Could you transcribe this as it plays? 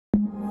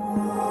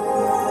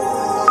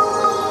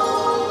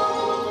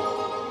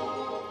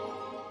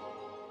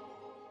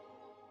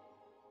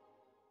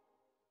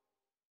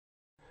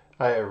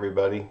Hi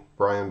everybody,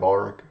 Brian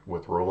Ballreich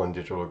with Roland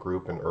Digital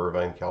Group in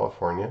Irvine,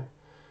 California.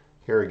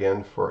 Here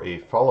again for a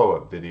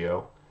follow-up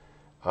video.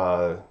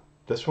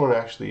 This one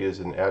actually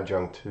is an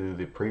adjunct to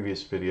the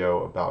previous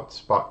video about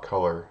spot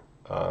color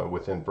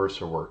within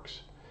VersaWorks.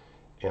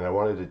 And I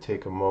wanted to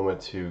take a moment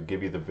to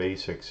give you the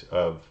basics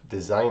of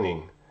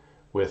designing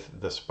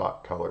with the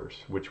spot colors,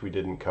 which we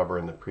didn't cover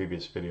in the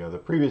previous video. The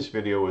previous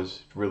video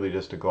was really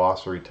just a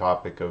glossary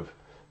topic of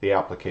the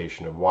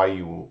application of why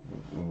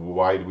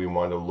do we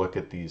want to look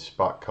at these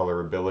spot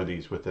color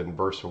abilities within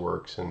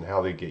VersaWorks and how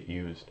they get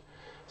used.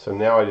 So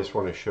now I just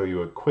want to show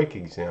you a quick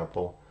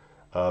example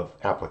of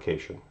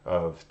application,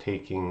 of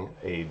taking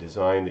a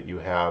design that you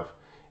have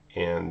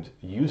and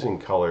using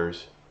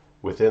colors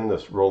within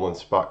this Roland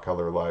Spot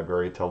Color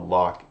Library to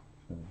lock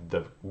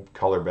the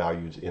color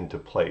values into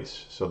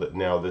place so that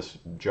now this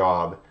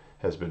job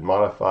has been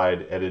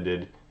modified,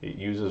 edited, it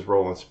uses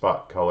Roland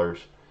Spot colors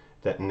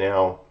that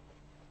now,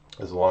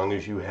 as long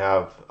as you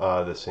have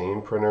the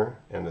same printer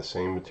and the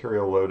same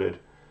material loaded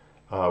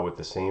with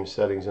the same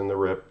settings in the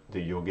RIP,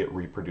 that you'll get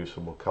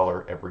reproducible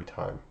color every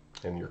time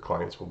and your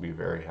clients will be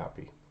very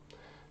happy.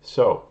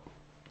 So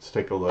let's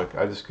take a look.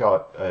 I just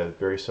got a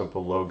very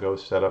simple logo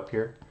set up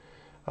here.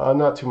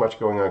 Not too much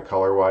going on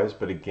color wise,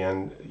 but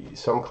again,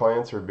 some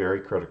clients are very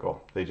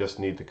critical. They just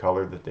need the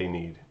color that they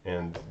need,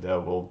 and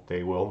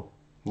they will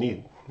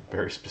need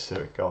very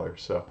specific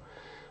colors. So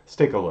let's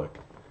take a look.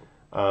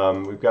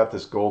 We've got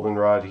this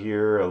goldenrod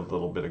here, a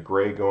little bit of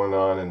gray going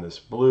on, and this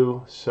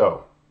blue.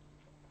 So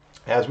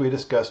as we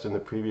discussed in the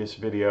previous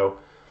video,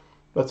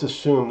 let's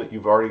assume that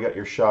you've already got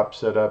your shop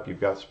set up, you've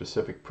got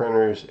specific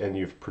printers, and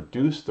you've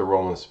produced the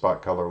Roland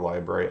Spot Color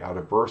Library out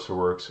of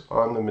VersaWorks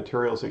on the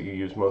materials that you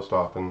use most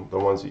often, the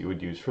ones that you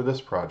would use for this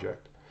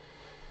project.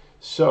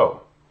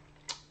 So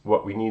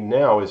what we need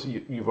now is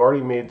you've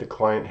already made the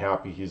client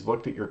happy. He's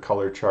looked at your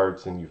color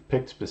charts and you've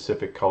picked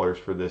specific colors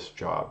for this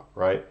job,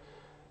 right?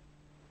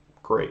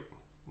 Great.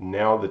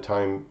 Now the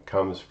time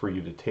comes for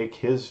you to take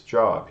his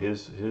job,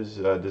 his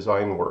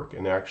design work,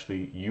 and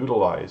actually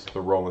utilize the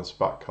Roland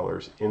Spot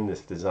colors in this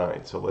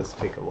design. So let's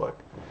take a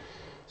look.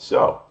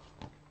 So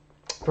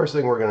first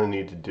thing we're going to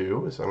need to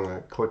do is I'm going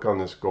to click on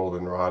this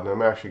goldenrod, and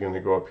I'm actually going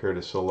to go up here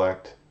to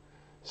select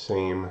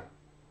same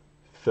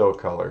fill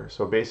color.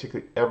 So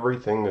basically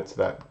everything that's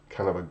that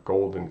kind of a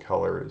golden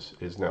color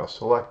is now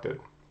selected.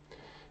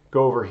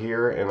 Go over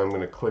here and I'm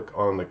going to click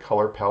on the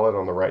color palette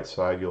on the right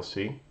side, you'll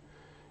see.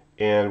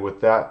 And with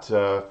that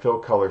fill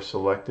color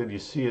selected, you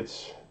see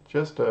it's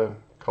just a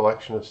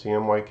collection of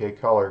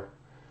CMYK color.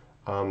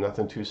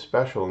 Nothing too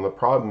special. And the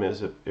problem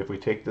is if we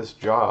take this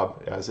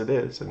job as it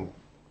is and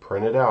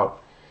print it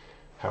out,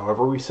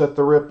 however we set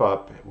the RIP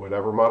up,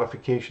 whatever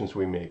modifications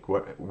we make,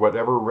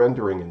 whatever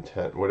rendering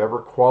intent, whatever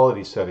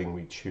quality setting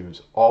we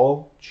choose,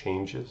 all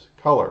changes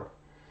color.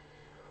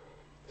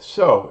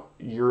 So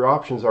your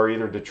options are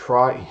either to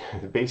try,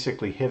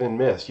 basically hit and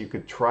miss. You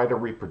could try to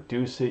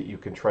reproduce it, you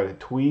could try to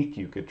tweak,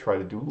 you could try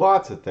to do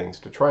lots of things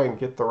to try and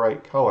get the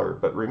right color.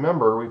 But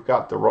remember, we've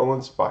got the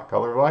Roland Spot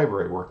Color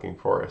Library working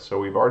for us, so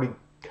we've already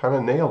kind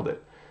of nailed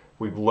it.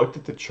 We've looked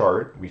at the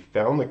chart, we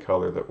found the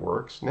color that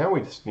works. Now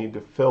we just need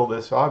to fill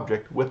this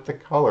object with the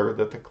color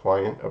that the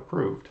client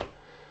approved.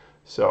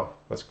 So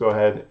let's go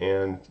ahead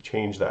and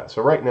change that.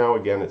 So right now,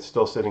 again, it's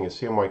still sitting as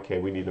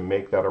CMYK. We need to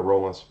make that a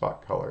Roland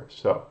Spot color.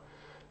 So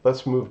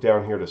let's move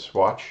down here to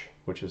Swatch,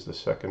 which is the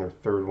second or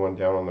third one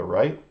down on the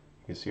right.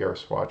 You can see our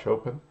swatch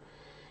open.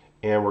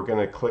 And we're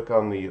going to click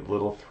on the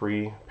little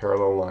three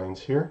parallel lines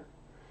here.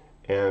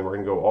 And we're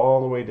going to go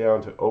all the way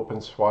down to Open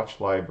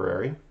Swatch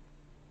Library.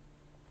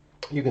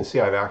 You can see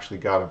I've actually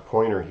got a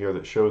pointer here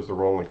that shows the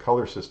Roland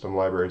Color System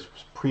libraries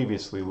was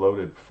previously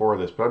loaded before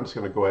this. But I'm just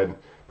going to go ahead and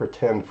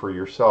pretend for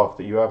yourself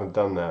that you haven't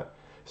done that.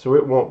 So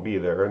it won't be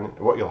there. And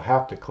what you'll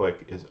have to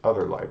click is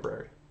Other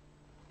Library.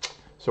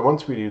 So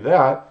once we do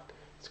that,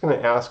 it's going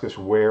to ask us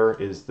where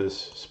is this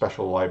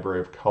special library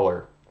of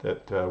color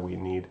that we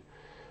need.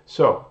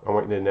 So I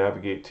want you to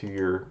navigate to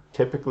your,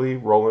 typically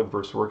Roland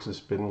VersaWorks has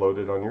been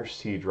loaded on your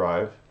C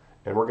drive,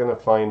 and we're going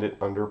to find it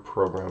under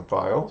Program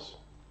Files.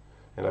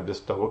 And I've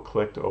just double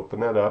clicked to open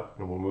that up,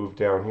 and we'll move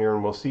down here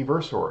and we'll see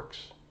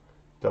VersaWorks.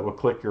 Double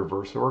click your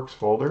VersaWorks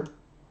folder,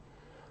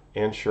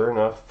 and sure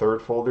enough,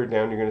 third folder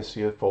down you're going to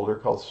see a folder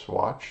called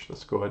Swatch.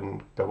 Let's go ahead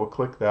and double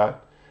click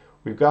that.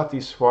 We've got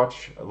these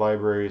swatch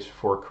libraries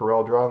for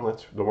CorelDRAW, and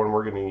that's the one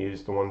we're going to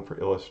use, the one for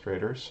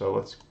Illustrator. So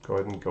let's go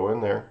ahead and go in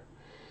there.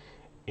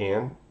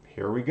 And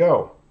here we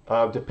go.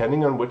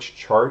 Depending on which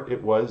chart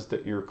it was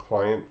that your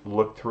client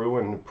looked through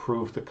and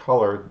approved the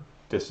color,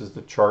 this is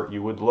the chart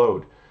you would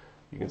load.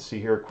 You can see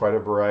here quite a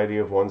variety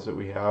of ones that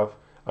we have.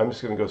 I'm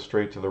just going to go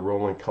straight to the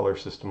Roland Color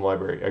System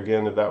Library.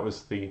 Again, that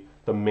was the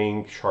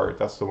main chart.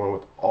 That's the one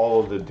with all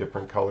of the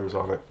different colors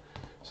on it.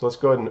 So let's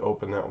go ahead and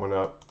open that one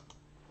up.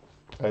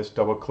 I just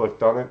double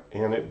clicked on it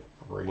and it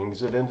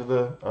brings it into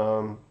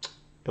the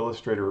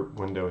Illustrator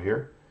window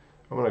here.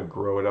 I'm going to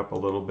grow it up a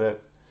little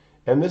bit.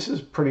 And this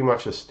is pretty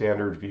much a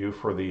standard view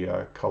for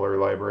the color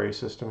library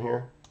system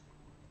here.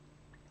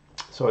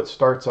 So it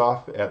starts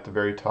off at the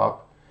very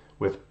top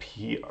with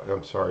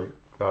RVW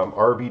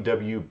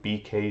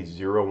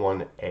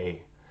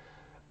BK01A.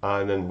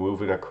 And then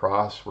moving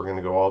across, we're going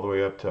to go all the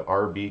way up to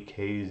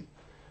RVW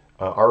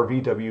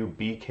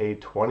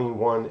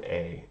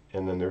BK21A,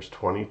 and then there's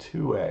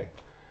 22A.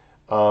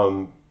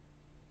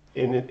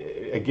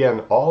 Again,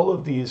 all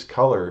of these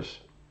colors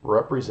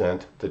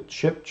represent the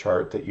chip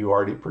chart that you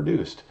already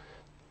produced.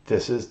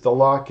 This is the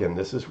lock-in.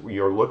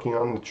 You're looking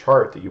on the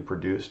chart that you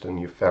produced, and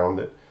you found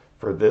that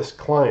for this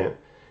client,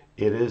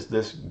 it is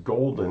this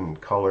golden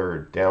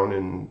color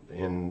down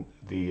in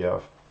the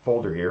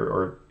folder here,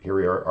 or here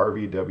we are,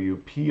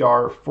 RVW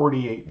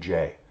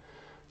PR48J.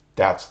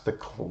 That's the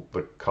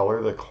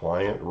color the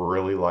client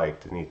really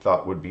liked and he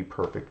thought would be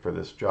perfect for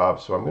this job.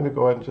 So I'm going to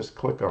go ahead and just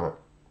click on it.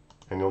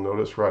 And you'll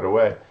notice right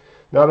away,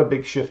 not a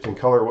big shift in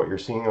color what you're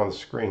seeing on the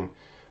screen,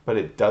 but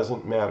it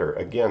doesn't matter.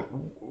 Again,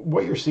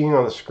 what you're seeing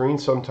on the screen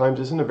sometimes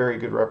isn't a very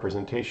good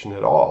representation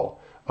at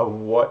all of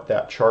what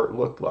that chart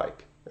looked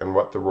like and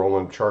what the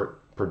Roland chart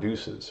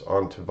produces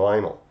onto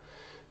vinyl.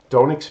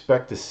 Don't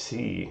expect to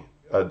see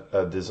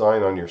a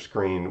design on your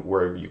screen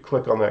where you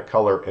click on that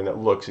color and it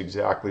looks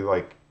exactly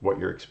like what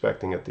you're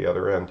expecting at the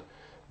other end.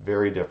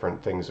 Very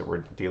different things that we're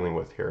dealing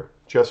with here.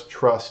 Just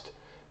trust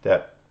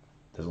that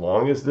as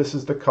long as this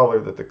is the color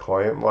that the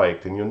client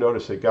liked, and you'll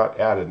notice it got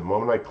added. The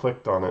moment I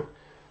clicked on it,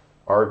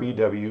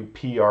 RVW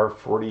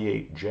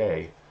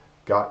PR48J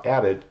got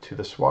added to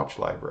the Swatch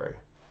library.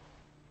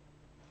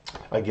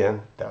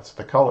 Again, that's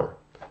the color.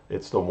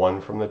 It's the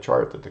one from the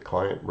chart that the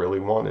client really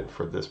wanted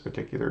for this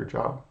particular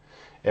job.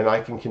 And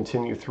I can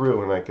continue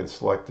through and I can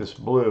select this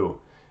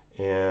blue,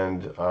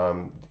 and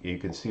you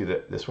can see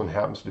that this one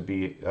happens to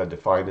be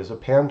defined as a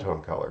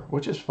Pantone color,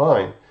 which is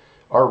fine.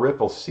 Our RIP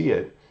will see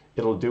it.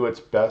 It'll do its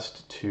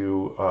best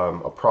to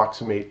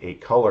approximate a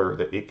color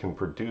that it can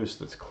produce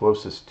that's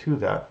closest to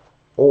that.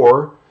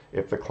 Or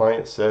if the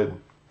client said,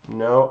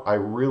 no, I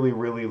really,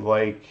 really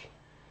like,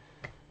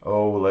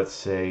 let's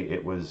say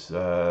it was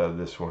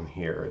this one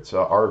here. It's a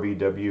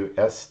RVW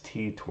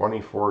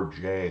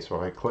ST24J. So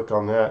if I click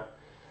on that,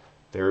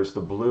 there's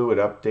the blue, it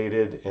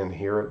updated, and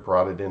here it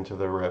brought it into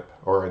the RIP,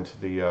 or into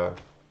the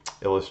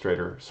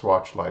Illustrator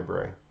Swatch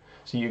library.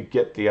 So you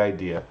get the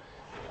idea.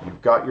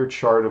 You've got your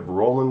chart of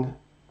Roland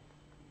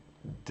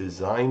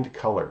designed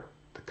color,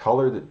 the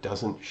color that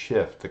doesn't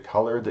shift, the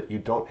color that you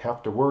don't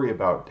have to worry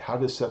about how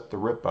to set the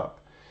RIP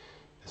up.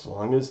 As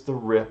long as the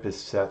RIP is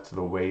set to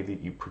the way that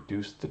you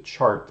produced the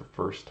chart the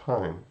first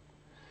time,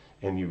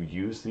 and you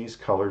use these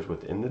colors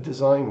within the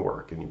design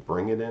work, and you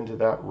bring it into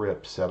that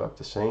RIP set up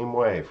the same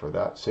way for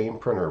that same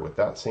printer with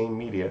that same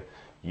media,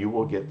 you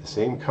will get the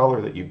same color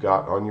that you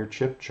got on your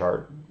chip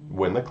chart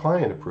when the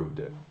client approved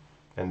it.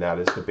 And that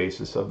is the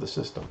basis of the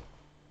system.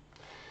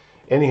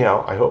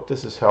 Anyhow, I hope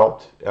this has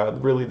helped.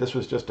 Really, this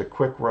was just a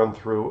quick run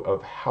through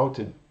of how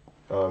to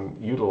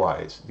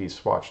utilize these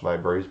Swatch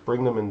libraries,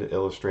 bring them into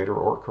Illustrator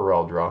or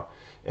CorelDRAW,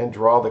 and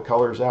draw the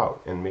colors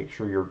out and make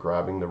sure you're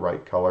grabbing the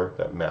right color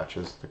that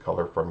matches the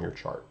color from your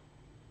chart.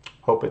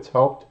 Hope it's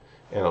helped,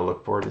 and I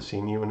look forward to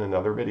seeing you in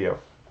another video.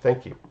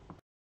 Thank you.